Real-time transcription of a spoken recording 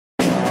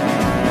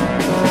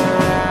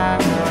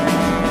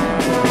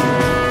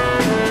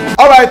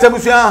right,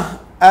 abusia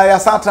ya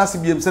sa trans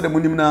biem se de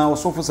munim na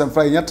osofo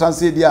semfra nya trans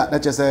dia na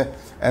chese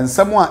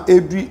ensemo a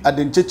edri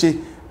adencheche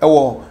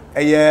ewo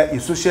eye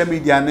social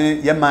media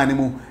ne ye mane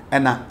mu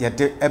na ye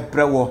de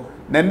ebrewo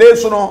na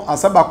neso no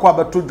asaba kwa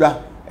betodwa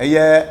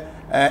eye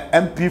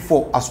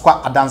MP4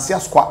 askwa adanse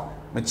askwa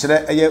me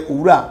kire eye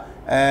owura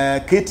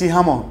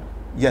Hammond,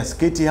 yes,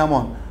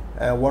 Hammond.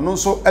 Wono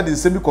so edi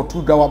nsemi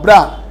kotu dwa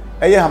wabra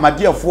eye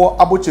hamadiafo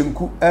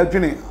abochenku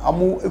edwene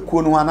amu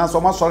ekuo no ana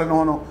so masore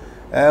no no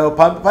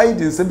papa yi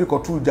di nsemi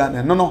kotu dwa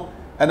ne no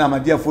na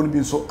hamadiafo no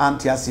bi so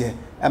anti ase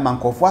e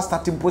mankofo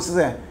starting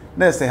process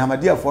na say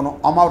hamadiafo no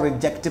ama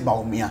reject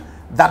Bawumia.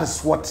 That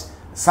is what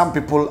some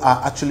people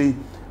are actually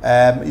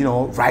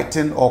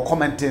writing or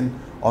commenting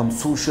on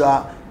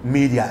social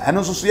media. And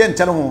also so yen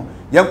tell ho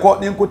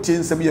yenko tie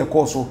nsemi ye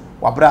koso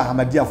wabra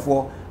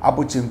hamadiafo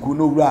abochenku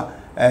no wura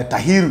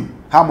Tahir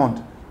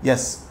Hammond,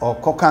 yes, or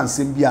Kokan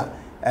Simbia,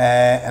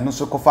 and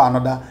also Kofa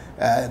another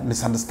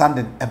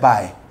misunderstanding.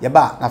 Ebai,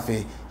 Yaba,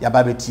 Nafe,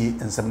 Yababeti,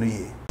 and some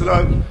ye.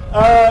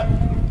 I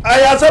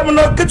have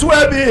no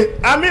kitwebi.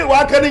 I mean,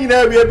 walking in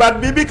area,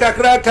 but Bibi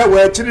Kakraka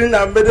were chilling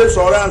and made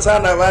Soran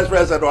San, Vice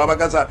President of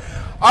Abakasa.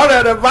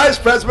 Already the Vice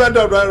President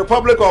of the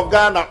Republic of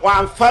Ghana,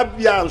 one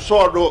Fabian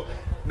Sordo,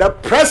 the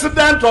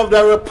President of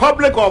the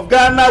Republic of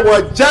Ghana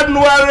was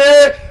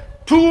January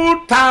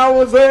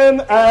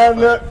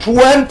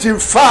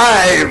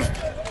 2025.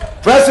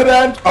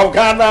 President of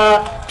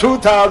Ghana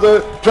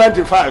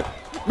 2025.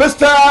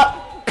 Mr.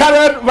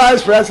 Current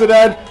Vice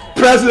President,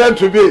 President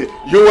to be,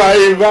 you are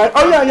invited.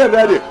 Oh yeah,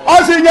 ready.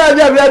 Also,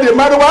 yeah, ready.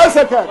 Madam, 1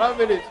 second. 1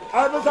 minute.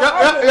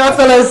 Your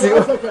Excellency,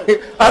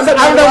 I'm the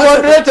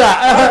moderator.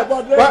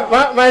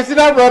 My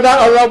senior brother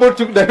Honorable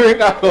took the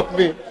ring out of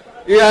me.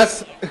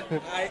 Yes.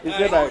 He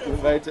said I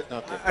invited.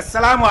 Okay.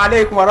 Assalamu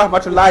alaikum wa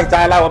rahmatullahi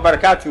ta'ala wa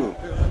barakatuh.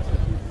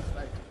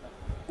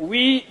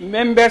 We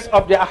members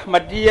of the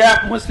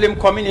Ahmadiyya Muslim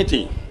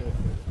community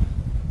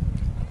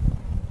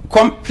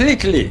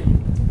completely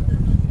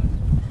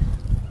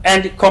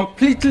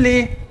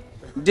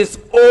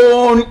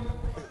disown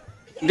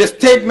the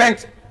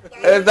statement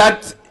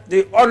that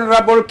the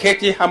Honorable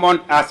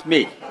Hammond has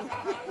made.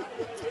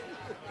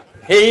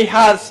 He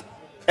has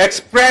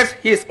expressed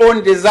his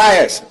own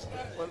desires.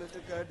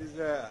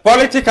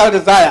 Political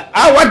desire.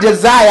 Our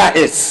desire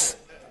is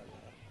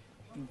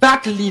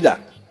that leader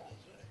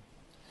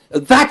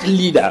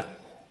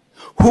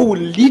who will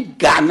lead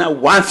Ghana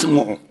once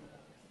more,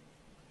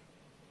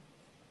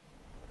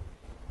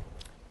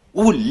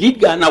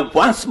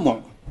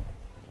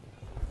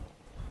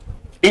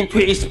 into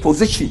its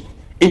position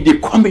in the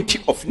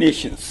Committee of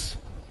Nations,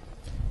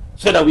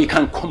 so that we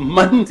can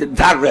command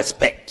that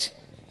respect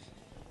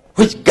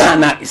which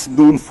Ghana is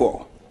known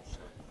for.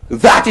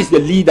 That is the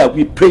leader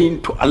we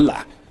praying to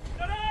Allah,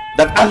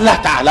 that Allah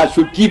Ta'ala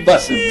should give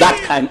us that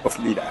kind of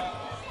leader.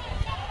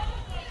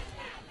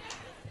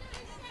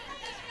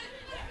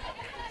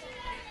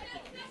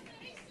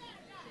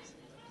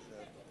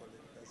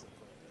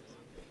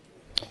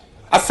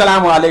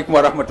 Assalamu alaikum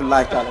wa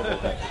rahmatullahi ta'ala.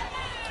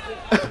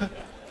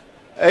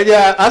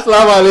 Yeah,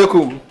 assalamu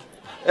alaikum.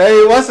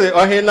 What's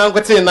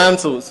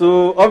it?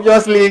 So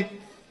obviously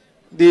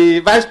the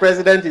Vice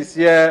President is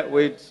here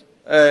with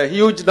a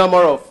huge number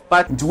of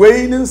parties.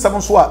 Dwayne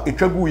Samoswa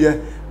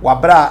etwaguye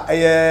wabra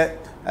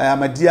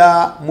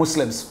Ahmadiyya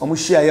Muslims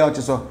omuhia ya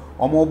ocheso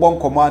omobon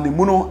komane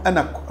muno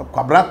na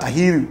kwabra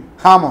Tahir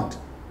Hammond.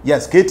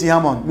 Yes,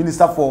 Hammond,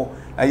 Minister for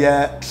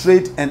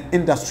Trade and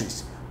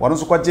Industries. One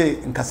also kwaje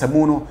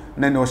nkasamuno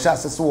na ne osha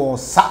asese wo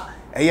sa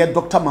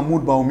Dr.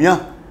 Mahmoud Bawumia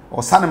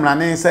or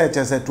sanamrane say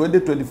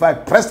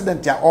 2025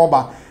 president ya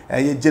oba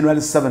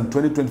January 7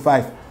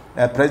 2025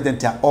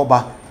 president ya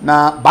oba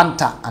na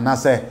banta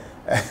anase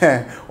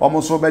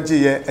almost so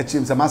beje ye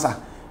echim samasa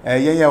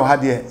ye o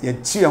hade ye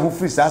chi ho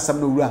free sa asam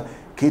no wura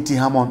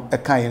Hammond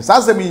kan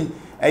sasami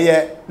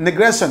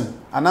negration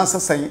anase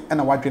sen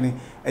na wadwene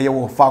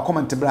wo fa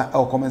comment bra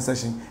e comment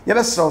section ye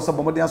be sraw so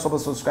bomodi aso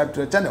subscribe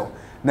to the channel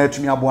na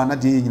atumi aboa na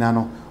de nyina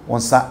no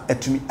wonsa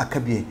atumi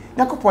akabie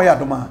yakopo ya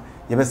doma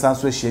ye be san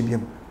so ehia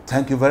biem.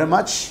 Thank you very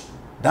much.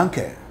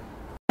 Danke.